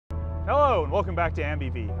Hello and welcome back to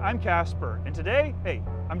AmbiV. I'm Casper, and today,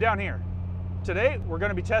 I'm down here. Today we're going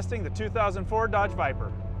to be testing the 2004 Dodge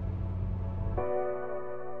Viper.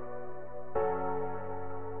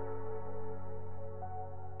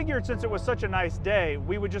 I figured since it was such a nice day,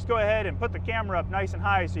 we would just go ahead and put the camera up nice and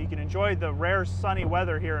high so you can enjoy the rare sunny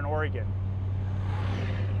weather here in Oregon.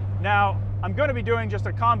 Now, I'm going to be doing just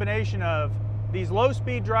a combination of these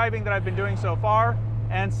low-speed driving that I've been doing so far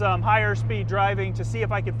and some higher speed driving to see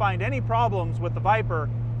if I could find any problems with the Viper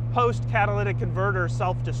post-catalytic converter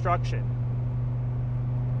self-destruction.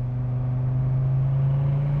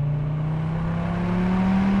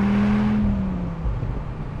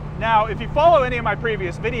 Now, if you follow any of my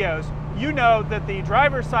previous videos, you know that the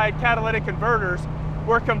driver's side catalytic converters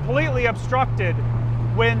were completely obstructed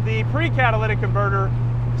when the pre-catalytic converter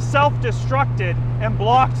self-destructed and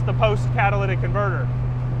blocked the post-catalytic converter.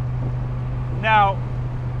 Now,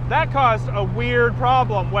 that caused a weird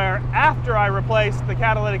problem where after I replaced the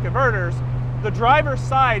catalytic converters, the driver's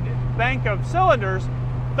side bank of cylinders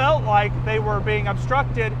felt like they were being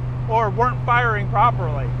obstructed or weren't firing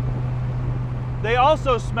properly. They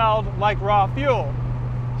also smelled like raw fuel.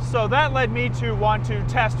 So that led me to want to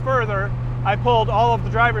test further. I pulled all of the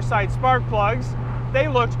driver's side spark plugs. They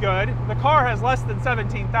looked good. The car has less than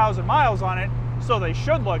 17,000 miles on it, so they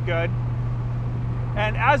should look good.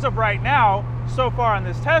 And as of right now, so far on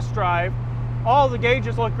this test drive, all the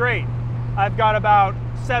gauges look great. I've got about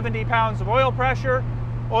 70 pounds of oil pressure,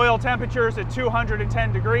 oil temperatures at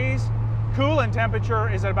 210 degrees, coolant temperature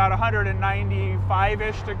is at about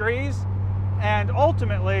 195-ish degrees, and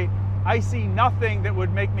ultimately, I see nothing that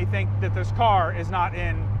would make me think that this car is not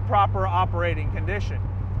in proper operating condition.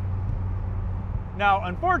 Now,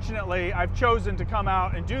 unfortunately, I've chosen to come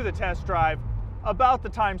out and do the test drive about the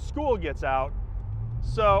time school gets out,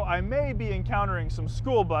 so I may be encountering some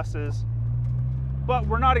school buses, but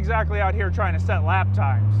we're not exactly out here trying to set lap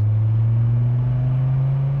times.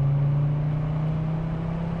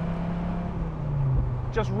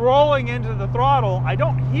 Just rolling into the throttle, I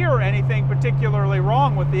don't hear anything particularly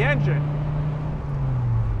wrong with the engine,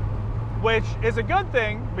 which is a good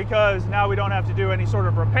thing because now we don't have to do any sort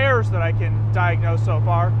of repairs that I can diagnose so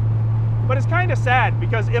far. But it's kind of sad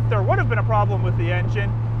because if there would have been a problem with the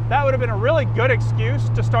engine, that would have been a really good excuse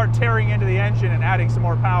to start tearing into the engine and adding some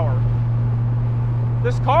more power.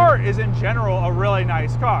 This car is in general a really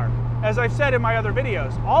nice car. As I've said in my other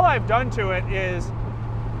videos, all I've done to it is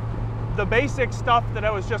the basic stuff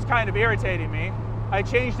that was just kind of irritating me. I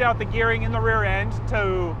changed out the gearing in the rear end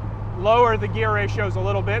to lower the gear ratios a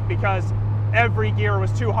little bit because every gear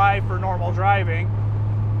was too high for normal driving.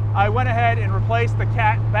 I went ahead and replaced the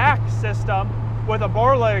cat back system with a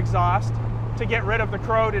Borla exhaust to get rid of the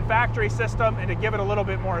corroded factory system and to give it a little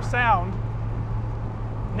bit more sound.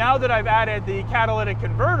 Now that I've added the catalytic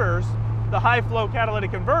converters, the high flow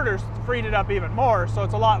catalytic converters freed it up even more, so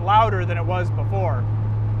it's a lot louder than it was before.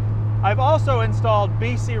 I've also installed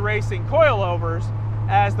BC Racing coilovers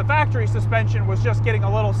as the factory suspension was just getting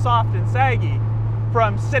a little soft and saggy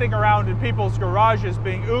from sitting around in people's garages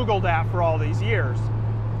being oogled at for all these years.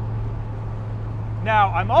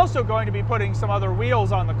 Now, I'm also going to be putting some other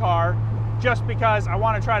wheels on the car just because I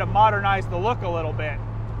want to try to modernize the look a little bit.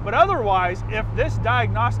 But otherwise, if this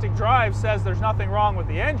diagnostic drive says there's nothing wrong with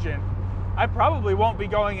the engine, I probably won't be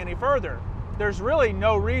going any further. There's really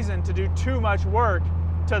no reason to do too much work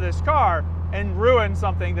to this car and ruin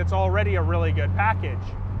something that's already a really good package.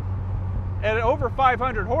 At over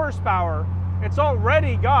 500 horsepower, it's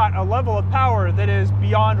already got a level of power that is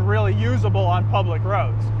beyond really usable on public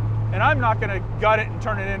roads. And I'm not going to gut it and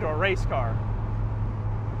turn it into a race car.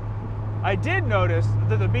 I did notice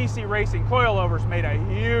that the BC Racing coilovers made a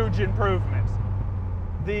huge improvement.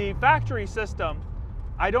 The factory system,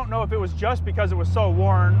 I don't know if it was just because it was so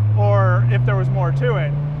worn or if there was more to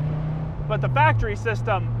it, but the factory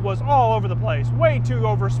system was all over the place, way too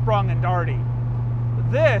oversprung and darty.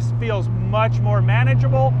 This feels much more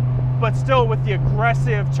manageable, but still with the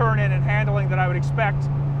aggressive turn-in and handling that I would expect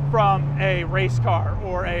from a race car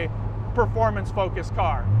or a performance-focused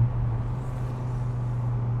car.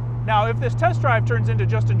 Now, if this test drive turns into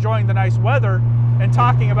just enjoying the nice weather and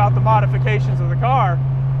talking about the modifications of the car,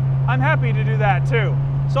 I'm happy to do that too.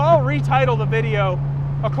 So I'll retitle the video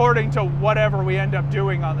according to whatever we end up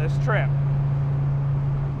doing on this trip.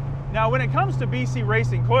 Now, when it comes to BC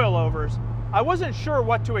Racing coilovers, I wasn't sure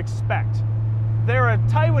what to expect. They're a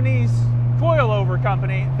Taiwanese coilover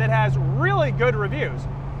company that has really good reviews.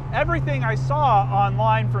 Everything I saw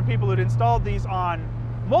online from people who'd installed these on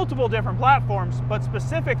multiple different platforms, but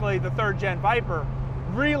specifically the 3rd Gen Viper,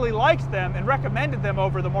 really liked them and recommended them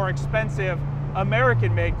over the more expensive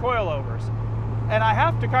American-made coilovers. And I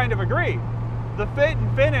have to kind of agree. The fit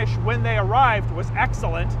and finish when they arrived was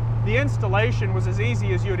excellent. The installation was as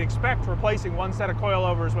easy as you'd expect, replacing one set of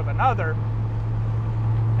coilovers with another.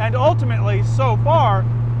 And ultimately, so far,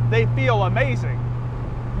 they feel amazing.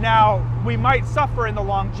 Now, we might suffer in the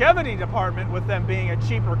longevity department with them being a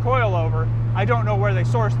cheaper coilover. I don't know where they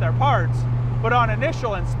source their parts, but on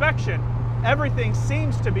initial inspection, everything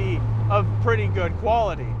seems to be of pretty good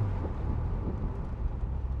quality.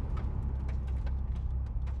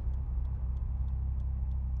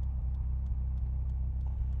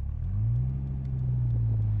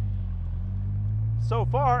 So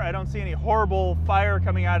far, I don't see any horrible fire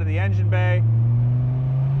coming out of the engine bay.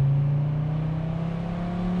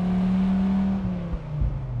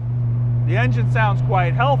 The engine sounds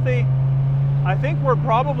quite healthy. I think we're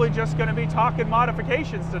probably just going to be talking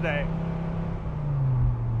modifications today.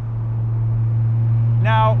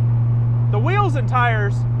 Now, the wheels and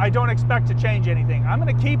tires, I don't expect to change anything. I'm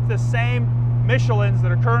going to keep the same Michelins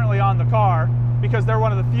that are currently on the car because they're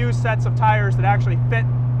one of the few sets of tires that actually fit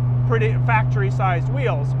pretty factory-sized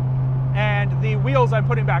wheels. And the wheels I'm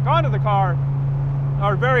putting back onto the car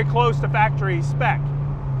are very close to factory spec.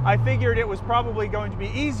 I figured it was probably going to be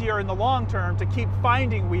easier in the long term to keep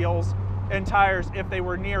finding wheels and tires if they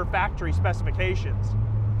were near factory specifications.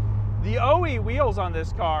 The OE wheels on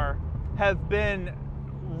this car have been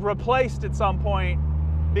replaced at some point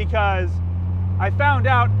because I found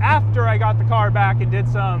out after I got the car back and did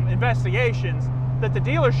some investigations that the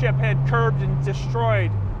dealership had curbed and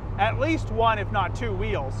destroyed at least one, if not two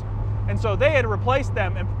wheels. And so they had replaced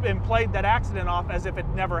them and played that accident off as if it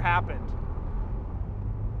never happened.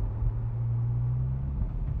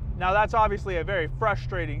 Now that's obviously a very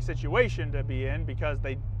frustrating situation to be in because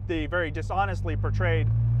they very dishonestly portrayed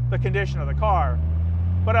the condition of the car.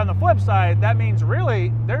 But on the flip side, that means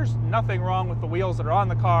really there's nothing wrong with the wheels that are on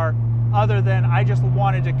the car other than I just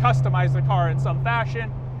wanted to customize the car in some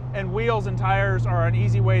fashion, and wheels and tires are an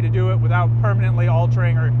easy way to do it without permanently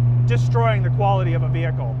altering or destroying the quality of a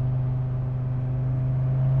vehicle.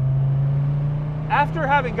 After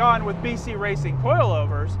having gone with BC Racing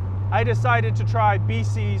coilovers, I decided to try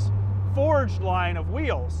BC's forged line of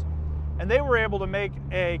wheels. And they were able to make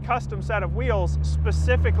a custom set of wheels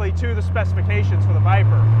specifically to the specifications for the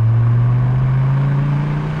Viper.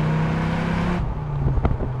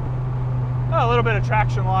 A little bit of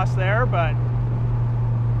traction loss there, but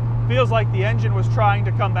feels like the engine was trying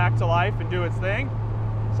to come back to life and do its thing.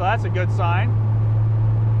 So that's a good sign.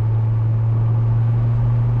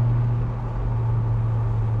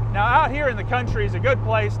 Now out here in the country is a good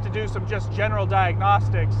place to do some just general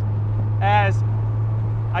diagnostics, as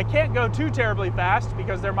I can't go too terribly fast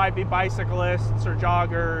because there might be bicyclists or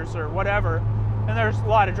joggers or whatever, and there's a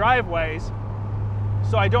lot of driveways,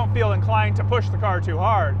 so I don't feel inclined to push the car too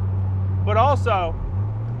hard. But also,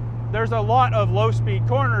 there's a lot of low-speed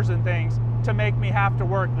corners and things to make me have to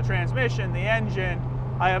work the transmission, the engine.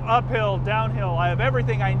 I have uphill, downhill, I have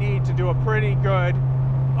everything I need to do a pretty good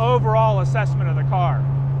overall assessment of the car.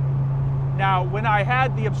 Now, when I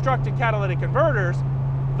had the obstructed catalytic converters,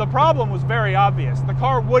 the problem was very obvious. The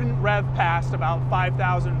car wouldn't rev past about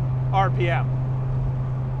 5,000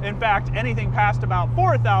 RPM. In fact, anything past about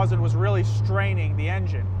 4,000 was really straining the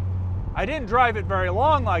engine. I didn't drive it very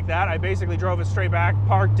long like that. I basically drove it straight back,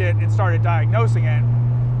 parked it, and started diagnosing it.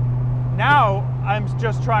 Now, I'm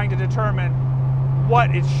just trying to determine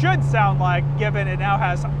what it should sound like, given it now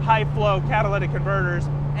has high-flow catalytic converters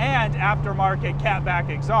and aftermarket catback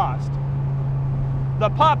exhaust. The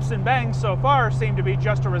pops and bangs so far seem to be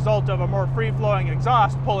just a result of a more free-flowing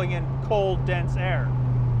exhaust pulling in cold, dense air.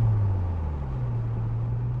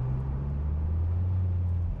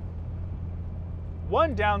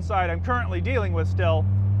 One downside I'm currently dealing with still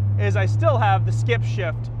is I still have the skip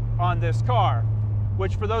shift on this car,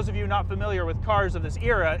 which for those of you not familiar with cars of this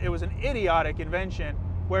era, it was an idiotic invention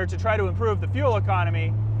where to try to improve the fuel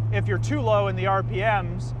economy, if you're too low in the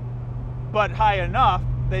RPMs but high enough,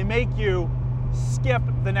 they make you skip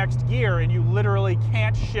the next gear and you literally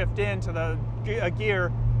can't shift into a gear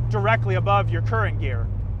directly above your current gear.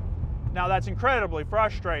 Now that's incredibly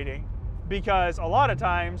frustrating because a lot of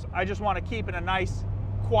times I just want to keep in a nice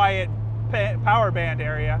quiet power band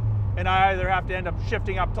area, and I either have to end up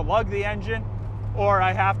shifting up to lug the engine or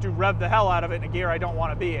I have to rev the hell out of it in a gear I don't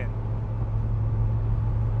want to be in.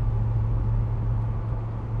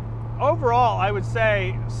 Overall, I would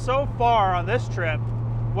say so far on this trip,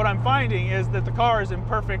 what I'm finding is that the car is in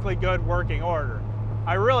perfectly good working order.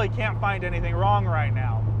 I really can't find anything wrong right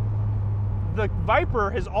now. The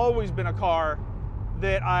Viper has always been a car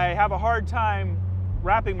that I have a hard time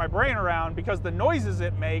wrapping my brain around because the noises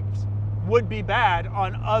it makes would be bad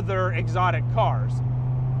on other exotic cars.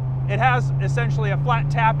 It has essentially a flat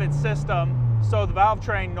tappet system, so the valve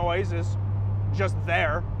train noise is just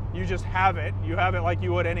there. You just have it. You have it like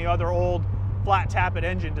you would any other old flat tappet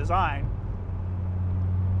engine design.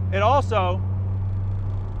 It also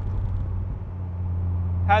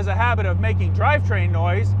has a habit of making drivetrain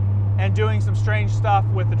noise and doing some strange stuff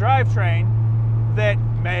with the drivetrain that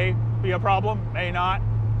may be a problem, may not.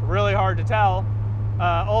 Really hard to tell.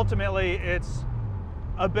 Ultimately, it's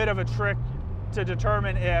a bit of a trick to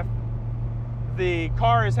determine if the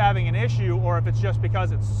car is having an issue or if it's just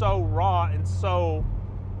because it's so raw and so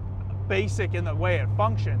basic in the way it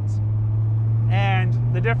functions. And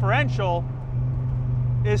the differential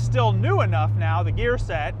is still new enough now, the gear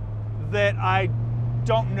set, that I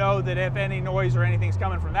don't know that if any noise or anything's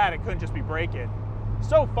coming from that, it couldn't just be braking.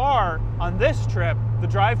 So far on this trip, the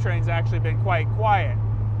drivetrain's actually been quite quiet,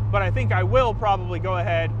 but I think I will probably go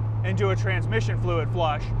ahead and do a transmission fluid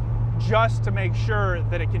flush just to make sure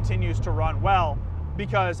that it continues to run well,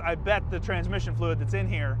 because I bet the transmission fluid that's in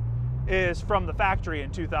here is from the factory in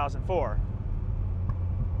 2004.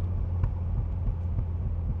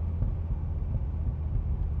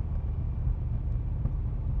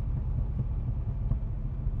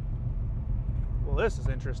 Well, this is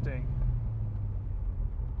interesting.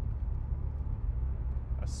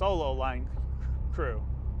 A solo line crew.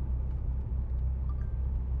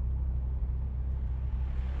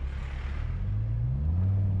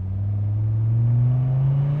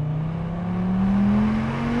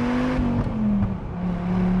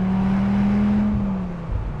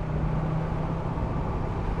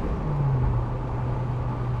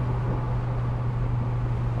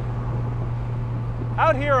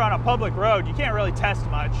 Out here on a public road, you can't really test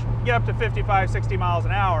much. You get up to 55, 60 miles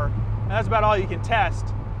an hour, and that's about all you can test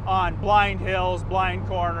on blind hills, blind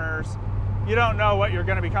corners. You don't know what you're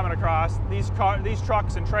going to be coming across. These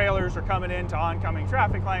trucks and trailers are coming into oncoming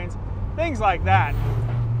traffic lanes, things like that.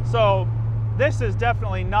 So this is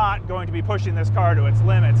definitely not going to be pushing this car to its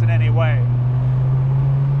limits in any way.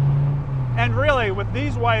 And really, with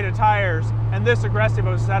these wider tires and this aggressive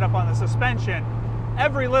of a setup on the suspension,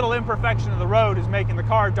 every little imperfection of the road is making the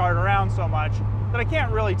car dart around so much that I can't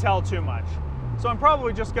really tell too much. So I'm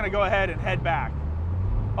probably just going to go ahead and head back.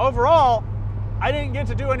 Overall, I didn't get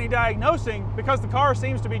to do any diagnosing because the car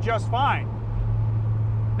seems to be just fine.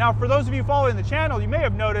 Now, for those of you following the channel, you may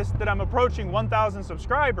have noticed that I'm approaching 1,000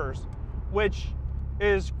 subscribers, which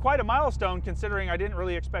is quite a milestone considering I didn't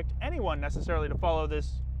really expect anyone necessarily to follow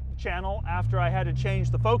this channel after I had to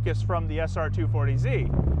change the focus from the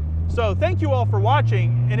SR240Z. So thank you all for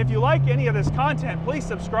watching, and if you like any of this content, please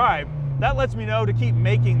subscribe. That lets me know to keep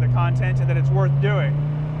making the content and that it's worth doing.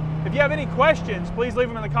 If you have any questions, please leave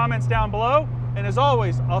them in the comments down below, and as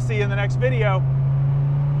always, I'll see you in the next video.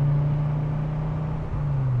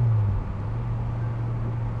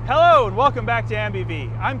 Hello and welcome back to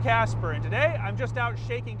AmbiV. I'm Casper, and today I'm just out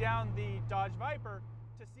shaking down the Dodge Viper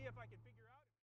to see if I can figure